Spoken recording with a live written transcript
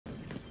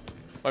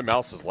My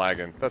mouse is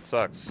lagging. That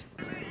sucks.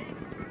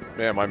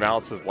 Man, my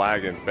mouse is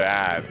lagging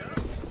bad.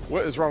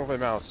 What is wrong with my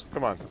mouse?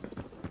 Come on.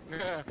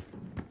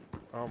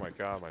 Oh my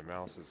god, my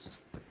mouse is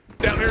just...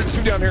 Down here,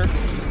 two down here.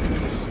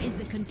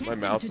 My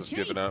mouse is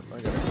giving up.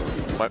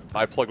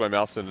 I plug my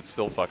mouse in, it's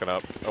still fucking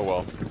up. Oh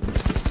well.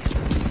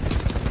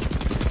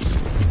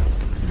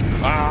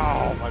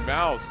 Ow, my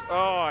mouse.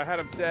 Oh, I had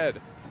him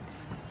dead.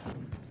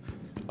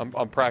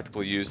 I'm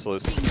practically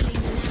useless.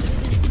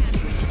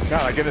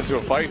 God, I get into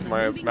a fight and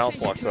my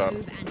mouse locks up.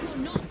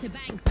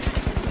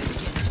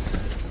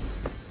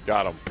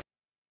 Got him.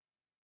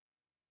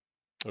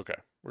 Okay,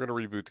 we're gonna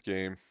reboot the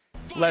game.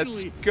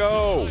 Let's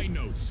go!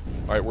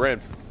 Alright, we're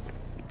in.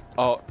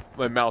 Oh,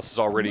 my mouse is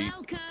already...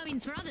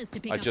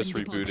 I just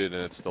rebooted and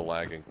it's still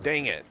lagging.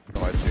 Dang it!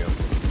 Oh, I see him.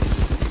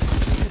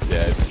 He's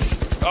dead.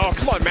 Oh,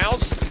 come on,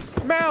 mouse!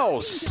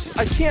 Mouse!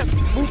 I can't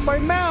move my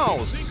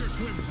mouse!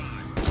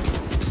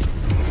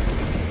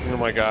 Oh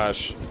my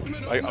gosh.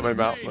 My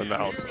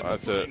mouse.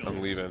 That's it.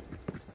 I'm leaving.